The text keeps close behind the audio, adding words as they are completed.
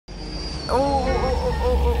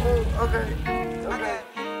Okay.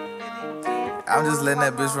 I'm just letting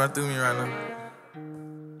that bitch run through me right now.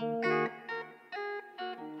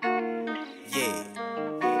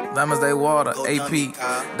 Diamonds, they water, AP.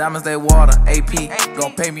 Diamonds, they water, AP.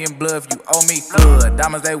 Gon' pay me in blood if you owe me flood.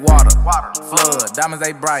 Diamonds, they water, flood. Diamonds,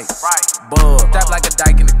 they bright, bug. Trap like a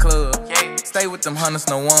dyke in the club. Stay with them hunters,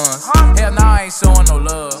 no ones. Hell nah, I ain't showing no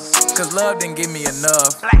love, cause love didn't give me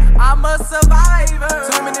enough. I'm a survivor.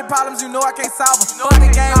 Too many problems, you know I can't solve them. Fuck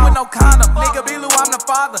the game with no condom. Nigga B.Lou, I'm the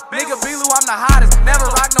father. Nigga B.Lou, I'm the hottest.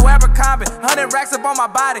 Never rock no Abercrombie. 100 racks up on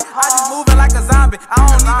my body. I just moving like a zombie. I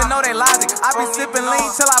don't even know they logic. I be sipping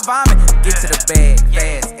lean till I vomit. Get to the bag,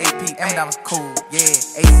 fast, AP, and diamonds cool,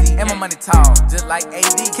 yeah, AC, and my money tall, just like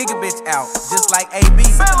AD. Kick a bitch out, just like AB.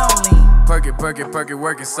 Sippin' on lean. Perk it,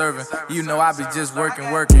 working, serving. You know I be just working.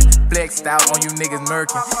 Flexed out on you niggas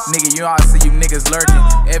murking. Nigga, you all see you niggas lurking.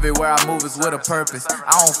 Everywhere I move is with a purpose.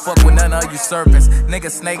 I don't fuck with none of you serpents. Nigga,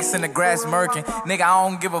 snakes in the grass murking. Nigga, I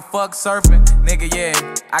don't give a fuck surfing. Nigga, yeah,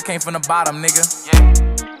 I came from the bottom, nigga.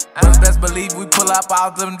 But best believe we pull up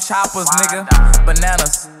out them choppers, nigga.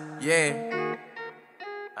 Bananas, yeah.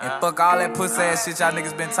 And fuck all that pussy ass shit y'all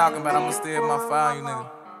niggas been talking about. I'ma steal my fire on you niggas.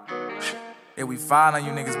 If we fine on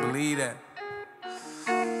you niggas, believe that.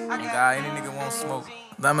 And God, any nigga won't smoke.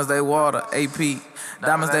 Diamonds, they water, AP.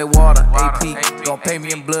 Diamonds, they water, AP. Gon' pay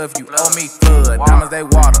me in blood if you owe me flood. Diamonds, they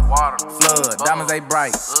water, flood. Diamonds, they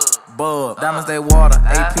bright, bug. Diamonds, they water,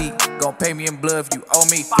 AP. Gon' pay me in blood if you owe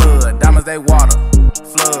me flood. Diamonds, they water,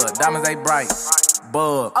 flood. Diamonds, they bright,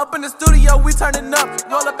 bug. Up in the studio, we turning up.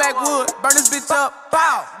 Roll a backwood, burn this bitch up.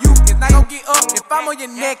 Bow, you is not gon' get up. If I'm on your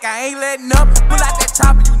neck, I ain't letting up. Pull out that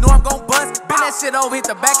chopper, you know I'm gon' bust. Bend that shit over, hit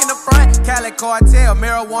the back and the front. Cali cartel,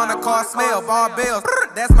 marijuana car smell, barbells.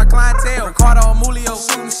 That's my clientele. Ricardo Emulio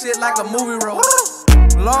shooting shit like a movie role.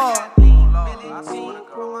 Lord.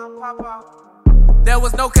 There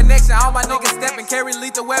was no connection, all my niggas stepping, carry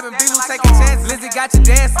lethal weapon, B.Lou taking chances. Lizzie got you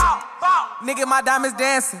dancing, nigga my diamonds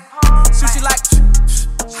dancing. Shoot you like,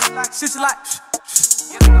 shoot you like.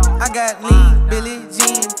 I got lean, Billie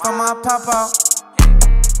Jean for my pop-out.